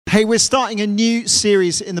Hey, we're starting a new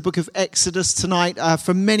series in the book of Exodus tonight.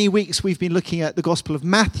 For many weeks, we've been looking at the Gospel of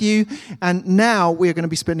Matthew, and now we're going to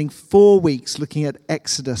be spending 4 weeks looking at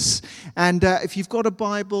Exodus. And if you've got a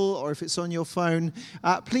Bible or if it's on your phone,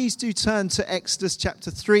 please do turn to Exodus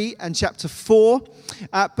chapter 3 and chapter 4.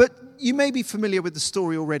 But you may be familiar with the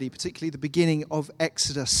story already, particularly the beginning of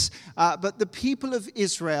Exodus. But the people of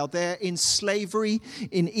Israel, they're in slavery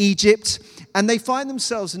in Egypt, and they find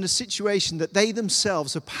themselves in a situation that they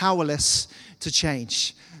themselves are powerless to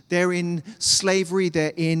change. They're in slavery,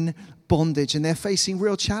 they're in bondage, and they're facing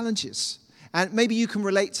real challenges. And maybe you can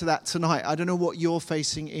relate to that tonight. I don't know what you're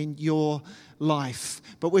facing in your life,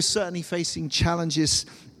 but we're certainly facing challenges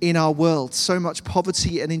in our world. So much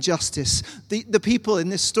poverty and injustice. The people in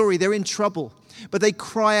this story, they're in trouble, but they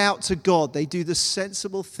cry out to God. They do the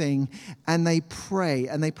sensible thing and they pray.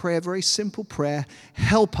 And they pray a very simple prayer: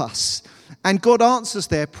 help us. And God answers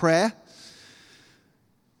their prayer,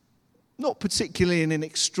 not particularly in an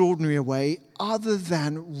extraordinary way, other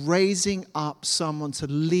than raising up someone to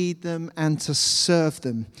lead them and to serve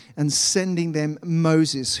them, and sending them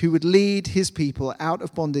Moses, who would lead his people out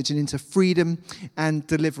of bondage and into freedom and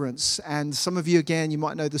deliverance. And some of you, again, you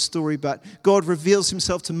might know the story, but God reveals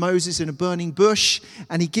himself to Moses in a burning bush,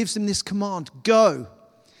 and he gives him this command: go.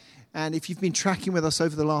 And if you've been tracking with us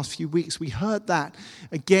over the last few weeks, we heard that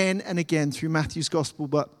again and again through Matthew's gospel,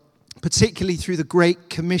 but particularly through the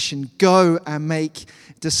Great Commission: go and make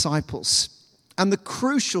disciples. And the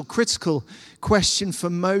crucial, critical question for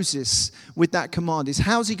Moses with that command is,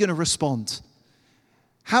 how's he going to respond?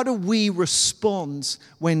 How do we respond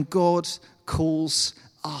when God calls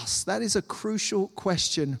us? That is a crucial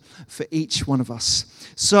question for each one of us.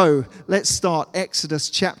 So let's start Exodus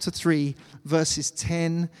chapter 3, verses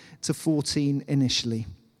 10 to 14 initially.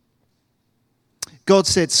 God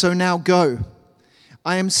said, "So now go.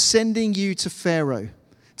 I am sending you to Pharaoh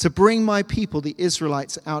to bring my people, the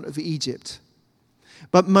Israelites, out of Egypt."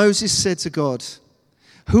 But Moses said to God,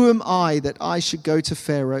 "Who am I that I should go to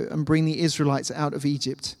Pharaoh and bring the Israelites out of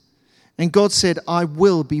Egypt?" And God said, "I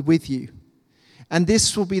will be with you. And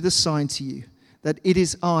this will be the sign to you, that it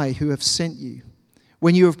is I who have sent you.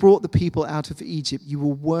 When you have brought the people out of Egypt, you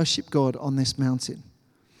will worship God on this mountain."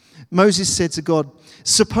 Moses said to God,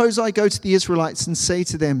 "Suppose I go to the Israelites and say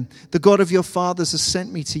to them, 'The God of your fathers has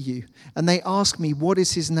sent me to you,' and they ask me, 'What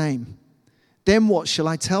is his name?' Then what shall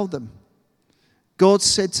I tell them?" God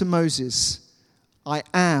said to Moses, "I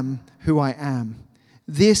am who I am.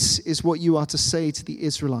 This is what you are to say to the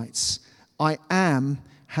Israelites: 'I am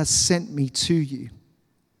has sent me to you.'"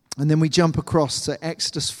 And then we jump across to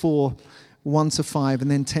Exodus 4, 1 to 5,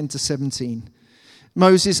 and then 10 to 17.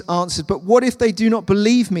 Moses answered, "But what if they do not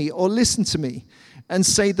believe me or listen to me and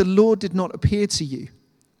say, 'The Lord did not appear to you'?"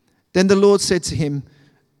 Then the Lord said to him,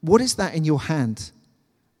 "What is that in your hand?"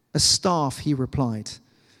 "A staff," he replied.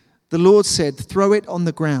 The Lord said, "Throw it on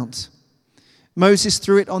the ground." Moses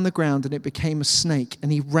threw it on the ground, and it became a snake,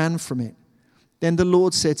 and he ran from it. Then the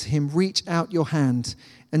Lord said to him, "Reach out your hand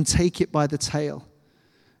and take it by the tail."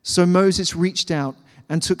 So Moses reached out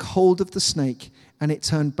and took hold of the snake, and it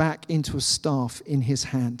turned back into a staff in his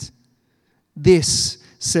hand. "This,"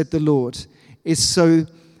 said the Lord, "is so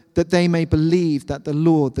that they may believe that the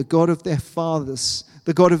Lord, the God of their fathers,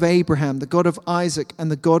 the God of Abraham, the God of Isaac, and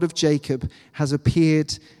the God of Jacob, has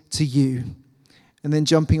appeared to you." And then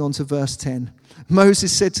jumping on to verse 10.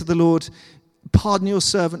 Moses said to the Lord, "Pardon your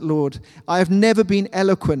servant, Lord. I have never been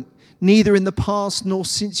eloquent, neither in the past nor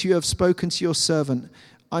since you have spoken to your servant.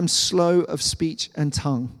 I'm slow of speech and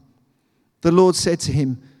tongue." The Lord said to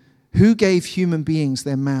him, "Who gave human beings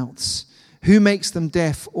their mouths? Who makes them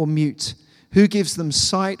deaf or mute? Who gives them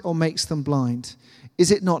sight or makes them blind?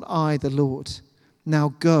 Is it not I, the Lord?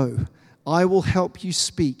 Now go, I will help you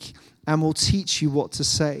speak and will teach you what to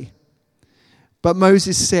say." But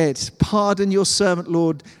Moses said, "Pardon your servant,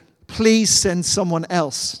 Lord. Please send someone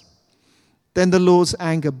else." Then the Lord's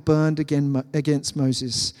anger burned again against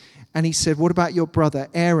Moses, and he said, "What about your brother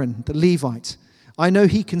Aaron, the Levite? I know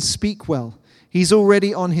he can speak well. He's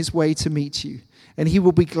already on his way to meet you, and he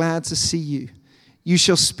will be glad to see you. You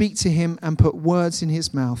shall speak to him and put words in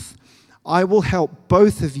his mouth. I will help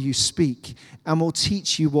both of you speak and will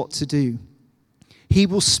teach you what to do. He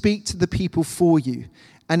will speak to the people for you,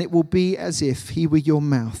 and it will be as if he were your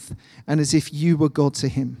mouth and as if you were God to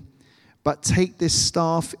him. But take this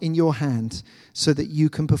staff in your hand so that you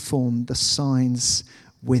can perform the signs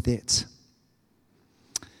with it."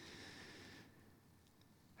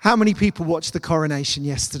 How many people watched the coronation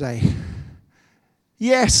yesterday?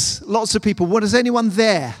 Yes, lots of people. Was anyone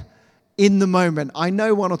there? in the moment. I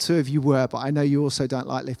know one or two of you were, but I know you also don't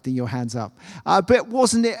like lifting your hands up. But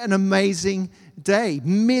wasn't it an amazing day?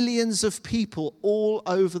 Millions of people all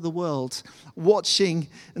over the world watching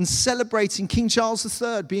and celebrating King Charles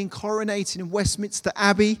III being coronated in Westminster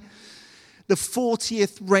Abbey, the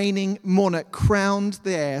 40th reigning monarch, crowned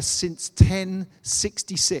there since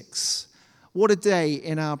 1066. What a day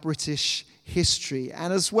in our British history.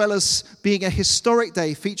 And as well as being a historic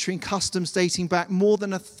day featuring customs dating back more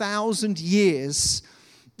than 1,000 years,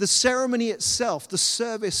 the ceremony itself, the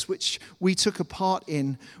service which we took a part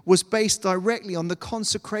in, was based directly on the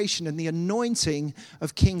consecration and the anointing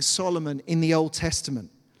of King Solomon in the Old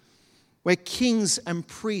Testament, where kings and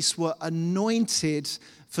priests were anointed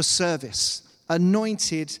for service,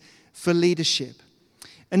 anointed for leadership.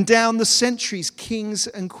 And down the centuries, kings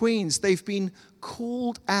and queens, they've been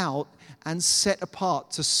called out and set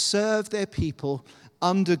apart to serve their people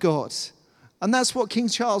under God. And that's what King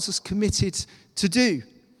Charles has committed to do.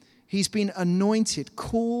 He's been anointed,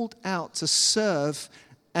 called out to serve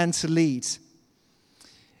and to lead.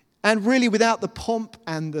 And really, without the pomp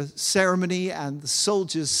and the ceremony and the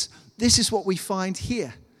soldiers, this is what we find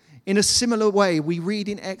here. In a similar way, we read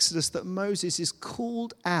in Exodus that Moses is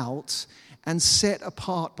called out and set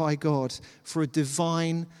apart by God for a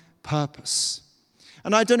divine purpose.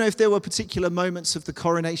 And I don't know if there were particular moments of the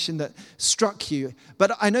coronation that struck you,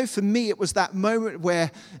 but I know for me it was that moment where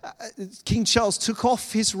King Charles took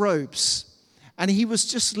off his robes and he was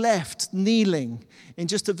just left kneeling in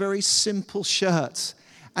just a very simple shirt.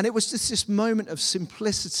 And it was just this moment of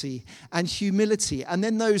simplicity and humility. And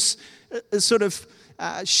then those sort of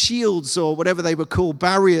shields, or whatever they were called,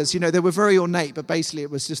 barriers, they were very ornate, but basically it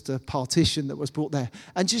was just a partition that was brought there.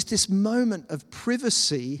 And just this moment of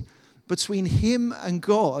privacy between him and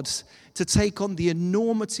God to take on the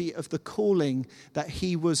enormity of the calling that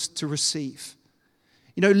he was to receive.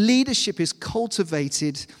 Leadership is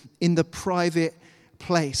cultivated in the private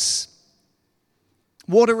place.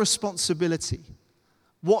 What a responsibility.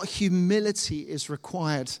 What humility is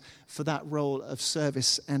required for that role of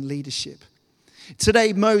service and leadership.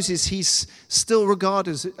 Today, Moses, he's still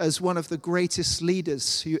regarded as one of the greatest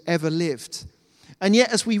leaders who ever lived. And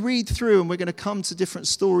yet, as we read through, and we're going to come to different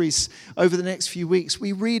stories over the next few weeks,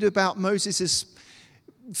 we read about Moses'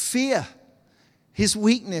 fear, his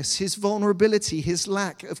weakness, his vulnerability, his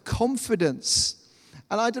lack of confidence.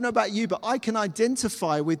 And I don't know about you, but I can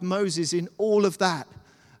identify with Moses in all of that.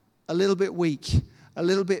 A little bit weak, a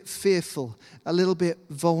little bit fearful, a little bit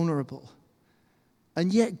vulnerable.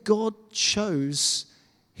 And yet God chose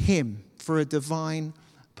him for a divine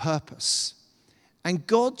purpose. And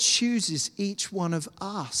God chooses each one of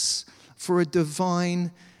us for a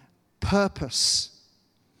divine purpose.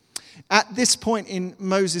 At this point in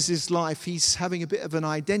Moses' life, he's having a bit of an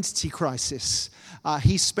identity crisis.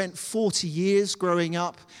 He spent 40 years growing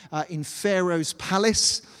up in Pharaoh's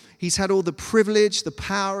palace. He's had all the privilege, the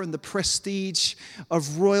power, and the prestige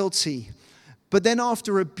of royalty. But then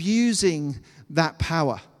after abusing that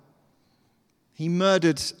power, he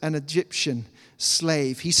murdered an Egyptian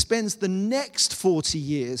slave. He spends the next 40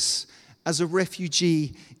 years as a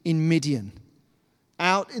refugee in Midian,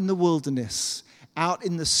 out in the wilderness, out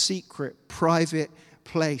in the secret, private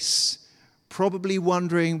place, probably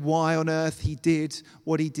wondering why on earth he did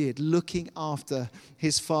what he did, looking after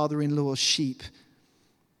his father-in-law's sheep.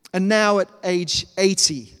 And now at age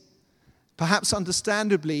 80, perhaps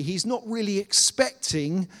understandably, he's not really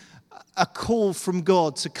expecting a call from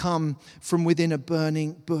God to come from within a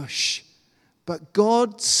burning bush. But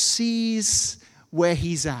God sees where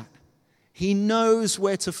he's at. He knows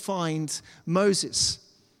where to find Moses.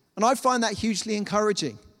 And I find that hugely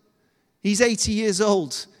encouraging. He's 80 years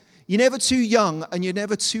old. You're never too young and you're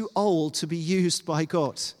never too old to be used by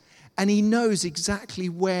God. And he knows exactly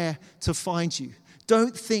where to find you.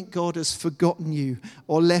 Don't think God has forgotten you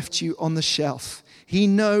or left you on the shelf. He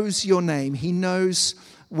knows your name. He knows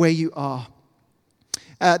where you are.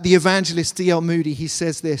 The evangelist D.L. Moody, he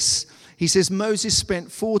says this. He says, Moses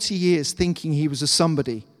spent 40 years thinking he was a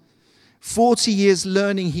somebody, 40 years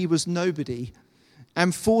learning he was nobody,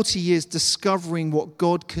 and 40 years discovering what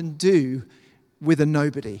God can do with a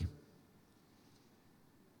nobody.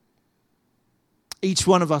 Each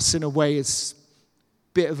one of us, in a way, is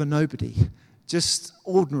a bit of a nobody, just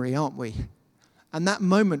ordinary, aren't we? And that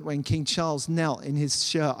moment when King Charles knelt in his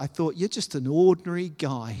shirt, I thought, you're just an ordinary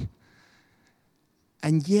guy.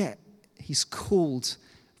 And yet, he's called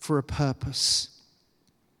for a purpose.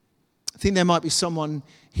 I think there might be someone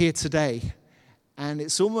here today, and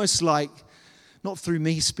it's almost like not through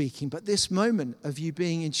me speaking, but this moment of you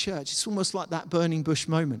being in church, it's almost like that burning bush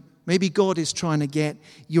moment. Maybe God is trying to get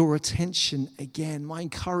your attention again. My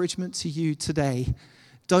encouragement to you today,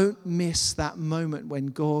 don't miss that moment when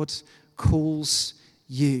God calls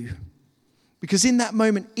you. Because in that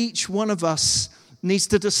moment, each one of us needs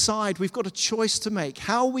to decide. We've got a choice to make.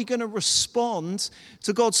 How are we going to respond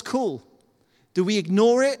to God's call? Do we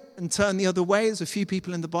ignore it and turn the other way? There's a few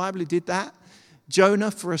people in the Bible who did that.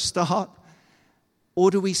 Jonah, for a start.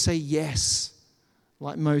 Or do we say yes,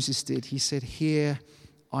 like Moses did? He said, "Here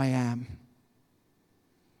I am."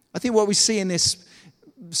 I think what we see in this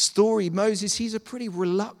story, Moses, he's a pretty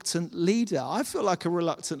reluctant leader. I feel like a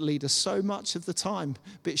reluctant leader so much of the time.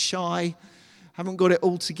 A bit shy, haven't got it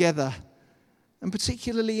all together. And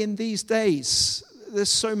particularly in these days, there's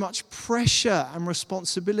so much pressure and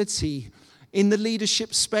responsibility in the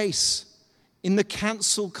leadership space, in the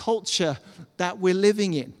cancel culture that we're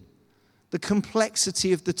living in, the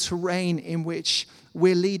complexity of the terrain in which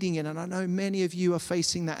we're leading in. And I know many of you are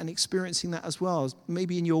facing that and experiencing that as well,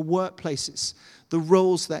 maybe in your workplaces, the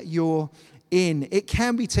roles that you're in. It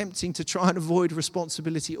can be tempting to try and avoid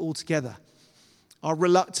responsibility altogether. Our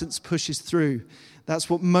reluctance pushes through. That's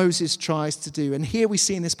what Moses tries to do. And here we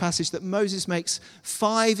see in this passage that Moses makes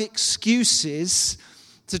 5 excuses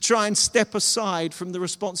to try and step aside from the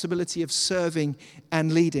responsibility of serving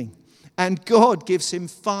and leading. And God gives him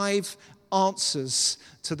 5 answers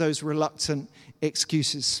to those reluctant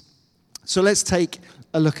excuses. So let's take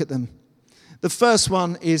a look at them. The first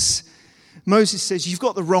one is Moses says, "You've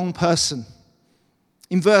got the wrong person."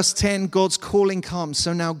 In verse 10, God's calling comes.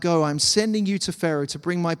 "So now go, I'm sending you to Pharaoh to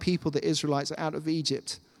bring my people, the Israelites, out of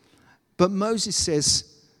Egypt." But Moses says,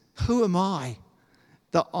 "Who am I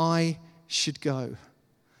that I should go?"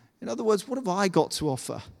 In other words, what have I got to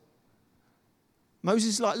offer?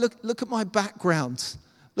 Moses is like, look at my background.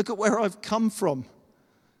 Look at where I've come from.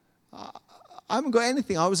 I haven't got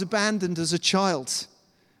anything. I was abandoned as a child.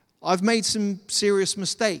 I've made some serious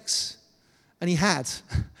mistakes. And he had.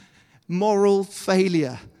 Moral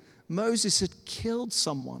failure. Moses had killed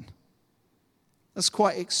someone. That's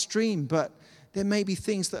quite extreme, but there may be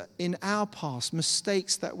things that in our past,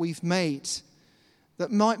 mistakes that we've made,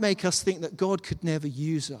 that might make us think that God could never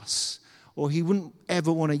use us, or he wouldn't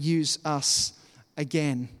ever want to use us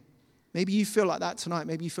again. Maybe you feel like that tonight.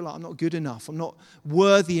 Maybe you feel like I'm not good enough. I'm not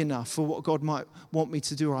worthy enough for what God might want me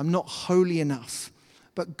to do, or I'm not holy enough.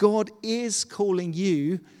 But God is calling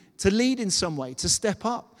you to lead in some way, to step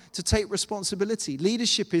up, to take responsibility.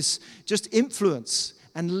 Leadership is just influence,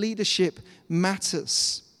 and leadership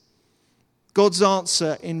matters. God's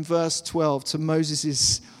answer in verse 12 to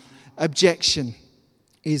Moses' objection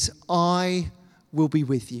is, "I will be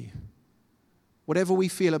with you." Whatever we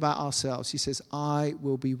feel about ourselves, he says, "I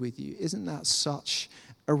will be with you." Isn't that such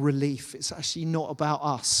a relief? It's actually not about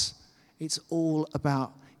us. It's all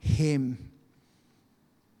about him.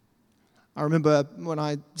 I remember when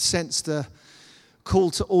I sensed a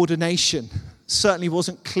call to ordination. Certainly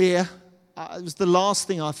wasn't clear. It was the last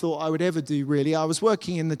thing I thought I would ever do, really. I was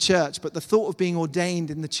working in the church, but the thought of being ordained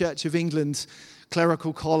in the Church of England,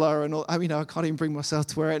 clerical collar and all, I can't even bring myself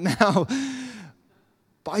to wear it now.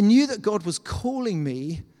 But I knew that God was calling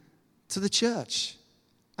me to the church,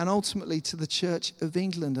 and ultimately to the Church of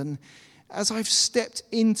England. And as I've stepped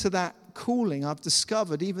into that calling, I've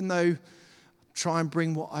discovered, even though I try and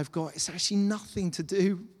bring what I've got, it's actually nothing to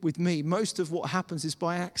do with me. Most of what happens is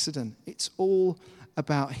by accident. It's all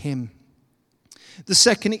about him. The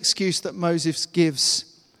second excuse that Moses gives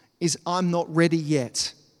is, "I'm not ready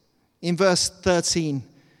yet." In verse 13,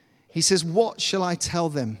 he says, "What shall I tell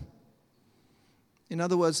them?" In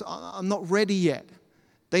other words, I'm not ready yet.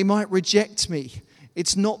 They might reject me.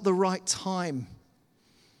 It's not the right time.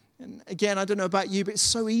 And again, I don't know about you, but it's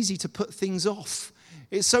so easy to put things off.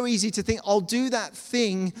 It's so easy to think, I'll do that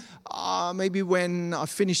thing maybe when I've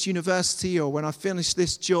finished university, or when I finish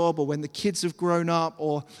this job, or when the kids have grown up,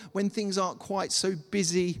 or when things aren't quite so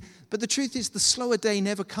busy. But the truth is, the slower day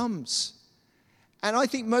never comes. And I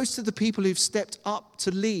think most of the people who've stepped up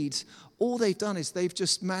to lead, all they've done is they've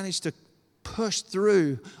just managed to push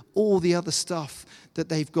through all the other stuff that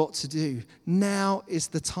they've got to do. Now is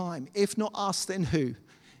the time. If not us, then who?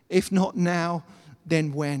 If not now,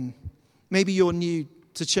 then when? Maybe you're new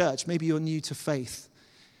to church. Maybe you're new to faith.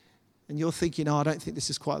 And you're thinking, I don't think this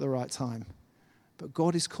is quite the right time. But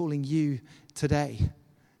God is calling you today.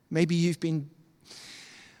 Maybe you've been,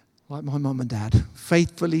 like my mum and dad,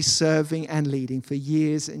 faithfully serving and leading for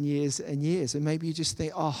years and years and years. And maybe you just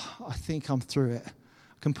think, I think I'm through it.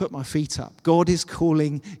 I can put my feet up. God is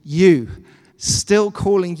calling you, still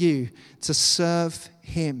calling you to serve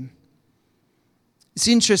him. It's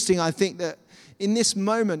interesting, I think, that in this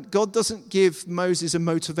moment, God doesn't give Moses a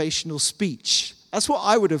motivational speech. That's what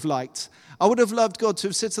I would have liked. I would have loved God to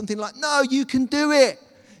have said something like, no, you can do it.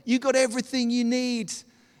 You got everything you need.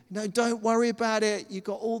 No, don't worry about it. You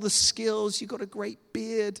got all the skills. You got a great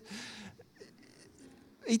beard.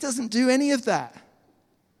 He doesn't do any of that.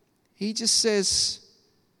 He just says,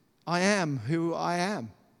 I am who I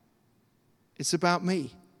am. It's about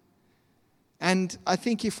me. And I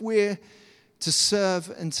think if we're to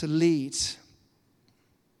serve and to lead,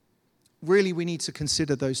 really we need to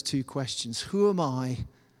consider those two questions. Who am I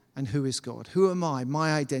and who is God? Who am I?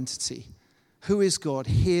 My identity. Who is God?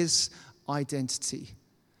 His identity.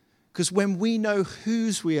 Because when we know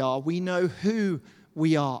whose we are, we know who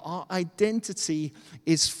we are. Our identity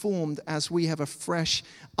is formed as we have a fresh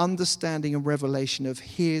understanding and revelation of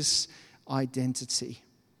his identity.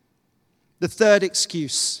 The third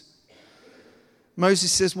excuse.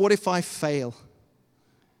 Moses says, what if I fail?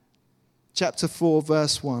 Chapter 4,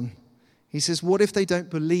 verse 1. He says, what if they don't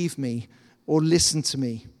believe me or listen to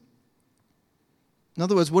me? In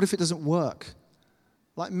other words, what if it doesn't work?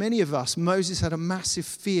 Like many of us, Moses had a massive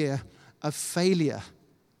fear of failure.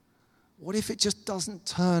 What if it just doesn't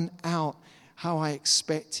turn out how I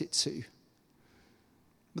expect it to?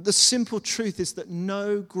 But the simple truth is that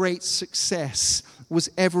no great success was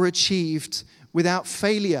ever achieved without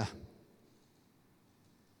failure.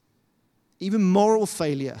 Even moral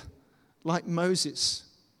failure, like Moses,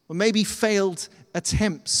 or maybe failed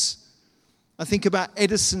attempts. I think about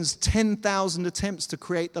Edison's 10,000 attempts to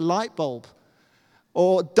create the light bulb,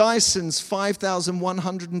 or Dyson's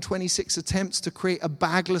 5,126 attempts to create a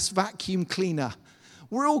bagless vacuum cleaner.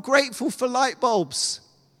 We're all grateful for light bulbs.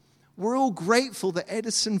 We're all grateful that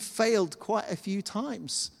Edison failed quite a few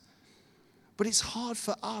times. But it's hard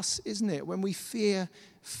for us, isn't it, when we fear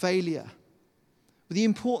failure. But the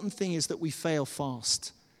important thing is that we fail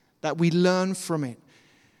fast, that we learn from it,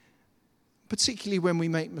 particularly when we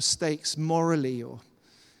make mistakes morally or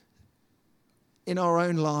in our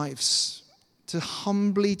own lives, to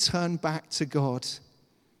humbly turn back to God.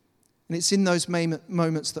 And it's in those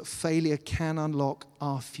moments that failure can unlock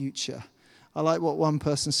our future. I like what one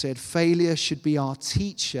person said, failure should be our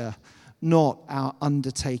teacher, not our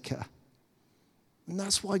undertaker. And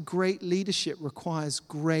that's why great leadership requires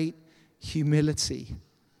great humility.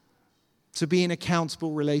 To be in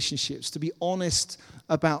accountable relationships, to be honest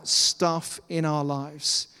about stuff in our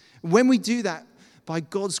lives. When we do that, by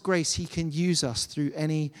God's grace, he can use us through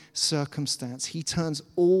any circumstance. He turns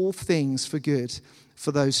all things for good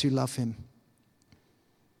for those who love him.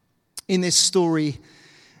 In this story,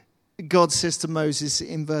 God says to Moses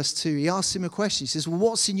in verse 2, he asks him a question. He says, well,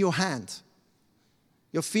 what's in your hand?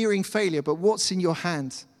 You're fearing failure, but what's in your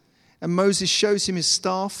hand? And Moses shows him his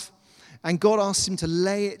staff, and God asks him to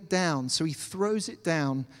lay it down. So he throws it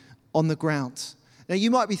down on the ground. Now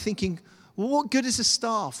you might be thinking, well, what good is a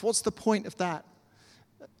staff? What's the point of that?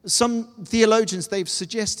 Some theologians, they've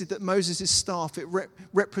suggested that Moses' staff, it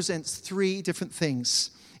represents three different things.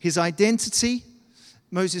 His identity,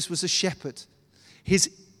 Moses was a shepherd. His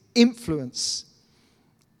influence,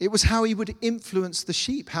 it was how he would influence the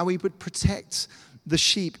sheep, how he would protect the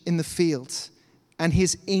sheep in the field. And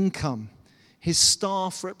his income, his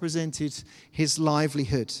staff represented his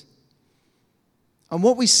livelihood. And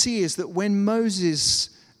what we see is that when Moses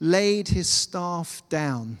laid his staff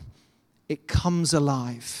down, it comes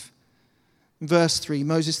alive. In verse 3,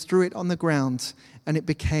 Moses threw it on the ground and it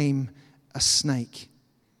became a snake.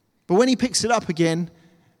 But when he picks it up again,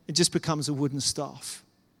 it just becomes a wooden staff.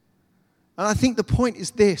 And I think the point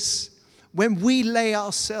is this. When we lay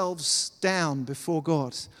ourselves down before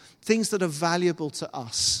God, things that are valuable to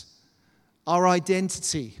us, our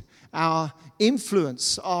identity, our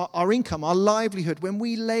influence, our income, our livelihood, when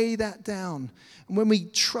we lay that down and when we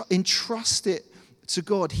entrust it to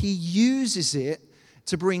God, he uses it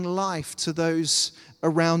to bring life to those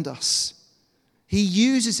around us. He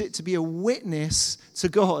uses it to be a witness to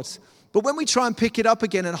God. But when we try and pick it up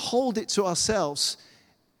again and hold it to ourselves,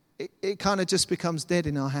 it kind of just becomes dead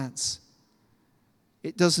in our hands.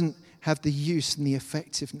 It doesn't have the use and the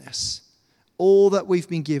effectiveness. All that we've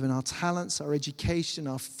been given, our talents, our education,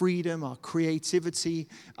 our freedom, our creativity,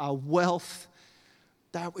 our wealth,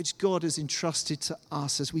 that which God has entrusted to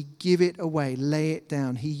us, as we give it away, lay it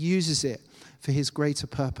down, he uses it for his greater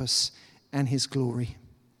purpose and his glory.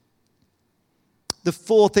 The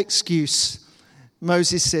fourth excuse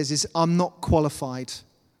Moses says is, I'm not qualified.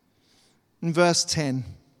 In verse 10,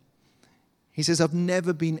 he says, I've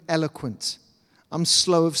never been eloquent. I'm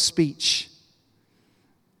slow of speech.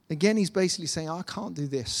 Again, he's basically saying, I can't do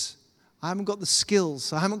this. I haven't got the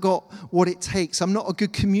skills. I haven't got what it takes. I'm not a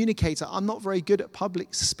good communicator. I'm not very good at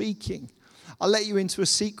public speaking. I'll let you into a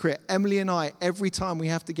secret. Emily and I, every time we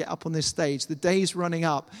have to get up on this stage, the days running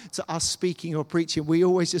up to us speaking or preaching, we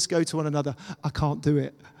always just go to one another, I can't do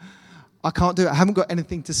it. I can't do it. I haven't got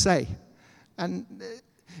anything to say. And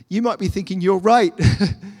you might be thinking, you're right.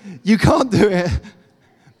 You can't do it.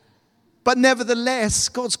 But nevertheless,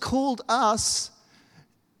 God's called us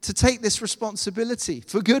to take this responsibility.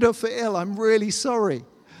 For good or for ill, I'm really sorry.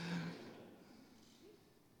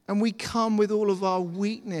 And we come with all of our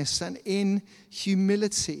weakness and in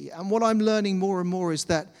humility. And what I'm learning more and more is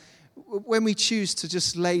that when we choose to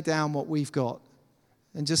just lay down what we've got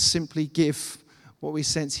and just simply give what we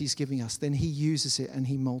sense he's giving us, then he uses it and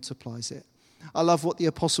he multiplies it. I love what the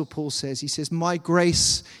Apostle Paul says. He says, my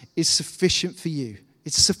grace is sufficient for you.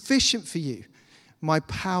 It's sufficient for you. My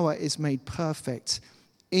power is made perfect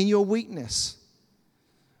in your weakness.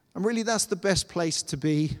 And really that's the best place to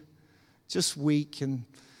be, just weak, and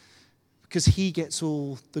because he gets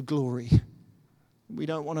all the glory. We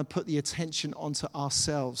don't want to put the attention onto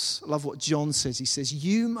ourselves. I love what John says. He says,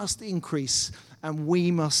 you must increase and we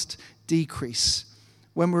must decrease.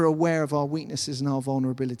 When we're aware of our weaknesses and our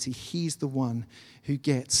vulnerability, he's the one who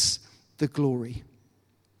gets the glory.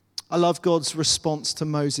 I love God's response to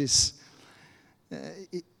Moses.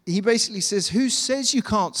 He basically says, who says you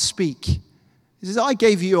can't speak? He says, I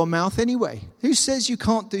gave you your mouth anyway. Who says you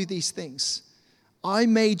can't do these things? I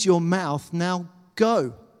made your mouth, now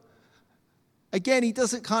go. Again, he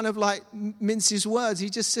doesn't kind of like mince his words. He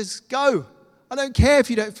just says, go. I don't care if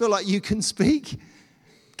you don't feel like you can speak.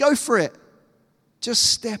 Go for it.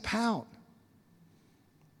 Just step out.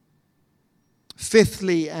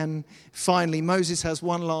 Fifthly and finally, Moses has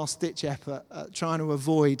one last ditch effort at trying to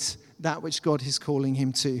avoid that which God is calling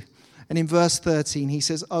him to. And in verse 13, he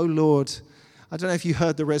says, oh Lord, I don't know if you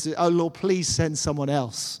heard the rest. Oh Lord, please send someone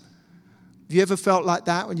else. Have you ever felt like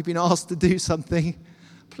that when you've been asked to do something?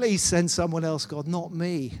 Please send someone else, God, not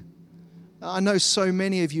me. I know so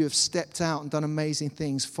many of you have stepped out and done amazing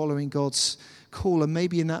things following God's call. And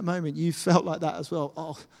maybe in that moment you felt like that as well.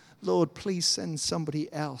 Oh, Lord, please send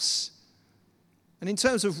somebody else. And in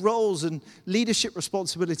terms of roles and leadership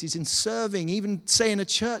responsibilities in serving, even say in a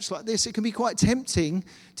church like this, it can be quite tempting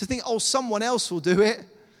to think, oh, someone else will do it.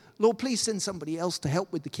 Lord, please send somebody else to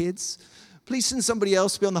help with the kids. Please send somebody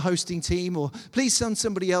else to be on the hosting team, or please send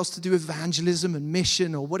somebody else to do evangelism and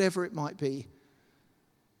mission or whatever it might be.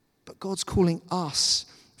 But God's calling us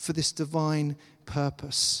for this divine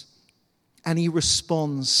purpose. And he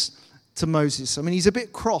responds to Moses. I mean, he's a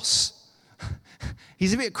bit cross.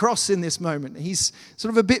 He's a bit cross in this moment. He's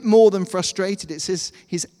sort of a bit more than frustrated. It says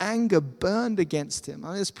his anger burned against him.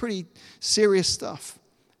 I mean, it's pretty serious stuff.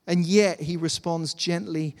 And yet he responds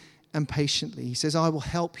gently and patiently. He says, I will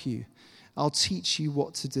help you. I'll teach you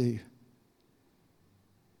what to do.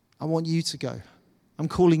 I want you to go. I'm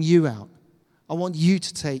calling you out. I want you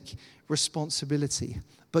to take responsibility.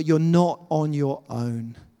 But you're not on your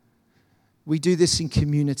own. We do this in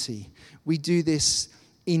community. We do this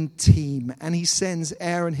in team. And he sends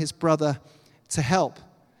Aaron, his brother, to help.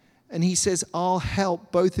 And he says, I'll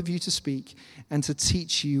help both of you to speak and to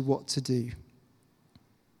teach you what to do.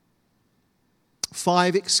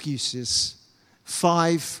 5 excuses.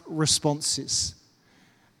 5 responses.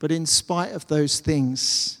 But in spite of those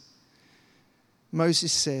things,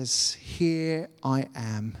 Moses says, here I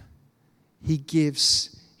am. He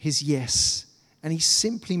gives his yes. And he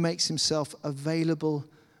simply makes himself available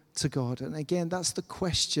to God. And again, that's the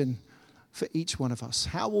question for each one of us.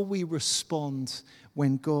 How will we respond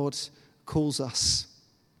when God calls us?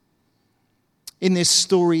 In this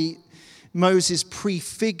story, Moses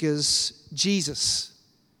prefigures Jesus,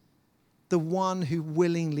 the one who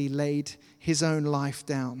willingly laid his own life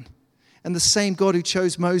down. And the same God who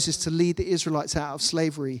chose Moses to lead the Israelites out of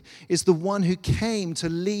slavery is the one who came to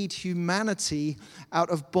lead humanity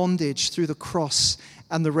out of bondage through the cross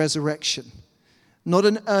and the resurrection. Not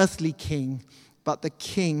an earthly king, but the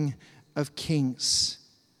King of Kings.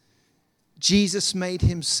 Jesus made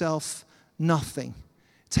himself nothing,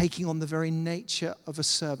 taking on the very nature of a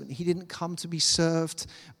servant. He didn't come to be served,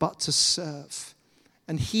 but to serve.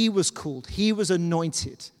 And he was called, he was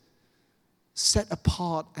anointed, set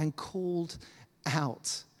apart and called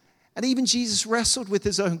out. And even Jesus wrestled with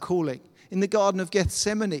his own calling in the Garden of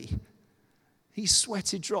Gethsemane. He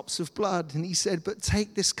sweated drops of blood and he said, but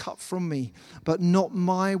take this cup from me, but not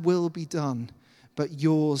my will be done, but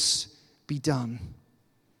yours be done.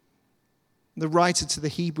 The writer to the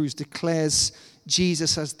Hebrews declares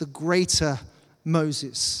Jesus as the greater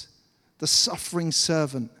Moses, the suffering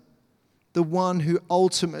servant, the one who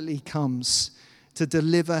ultimately comes to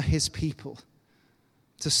deliver his people,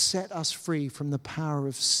 to set us free from the power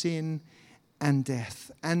of sin and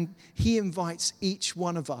death. And he invites each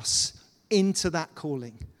one of us into that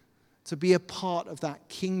calling, to be a part of that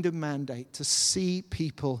kingdom mandate, to see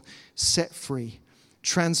people set free,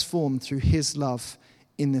 transformed through his love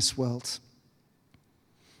in this world.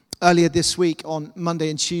 Earlier this week, on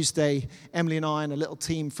Monday and Tuesday, Emily and I and a little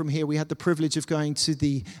team from here, we had the privilege of going to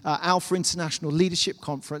the Alpha International Leadership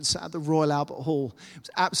Conference at the Royal Albert Hall. It was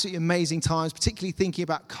absolutely amazing times, particularly thinking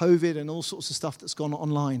about COVID and all sorts of stuff that's gone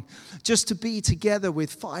online. Just to be together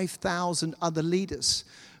with 5,000 other leaders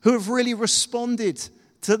who have really responded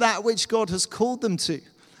to that which God has called them to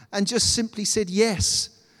and just simply said yes.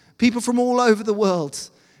 People from all over the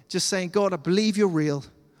world just saying, God, I believe you're real.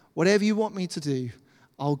 Whatever you want me to do,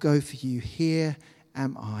 I'll go for you. Here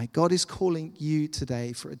am I. God is calling you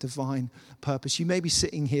today for a divine purpose. You may be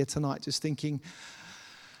sitting here tonight just thinking,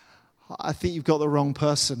 I think you've got the wrong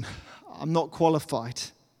person. I'm not qualified.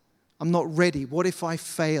 I'm not ready. What if I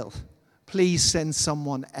fail? Please send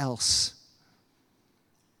someone else.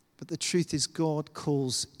 But the truth is, God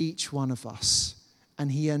calls each one of us,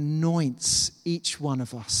 and he anoints each one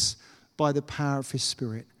of us by the power of his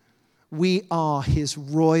Spirit. We are his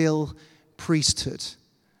royal priesthood.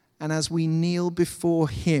 And as we kneel before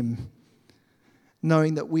him,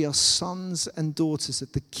 knowing that we are sons and daughters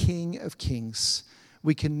of the King of Kings,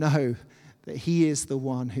 we can know that he is the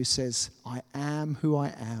one who says, I am who I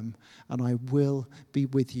am, and I will be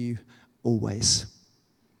with you always.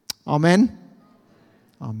 Amen.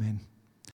 Amen.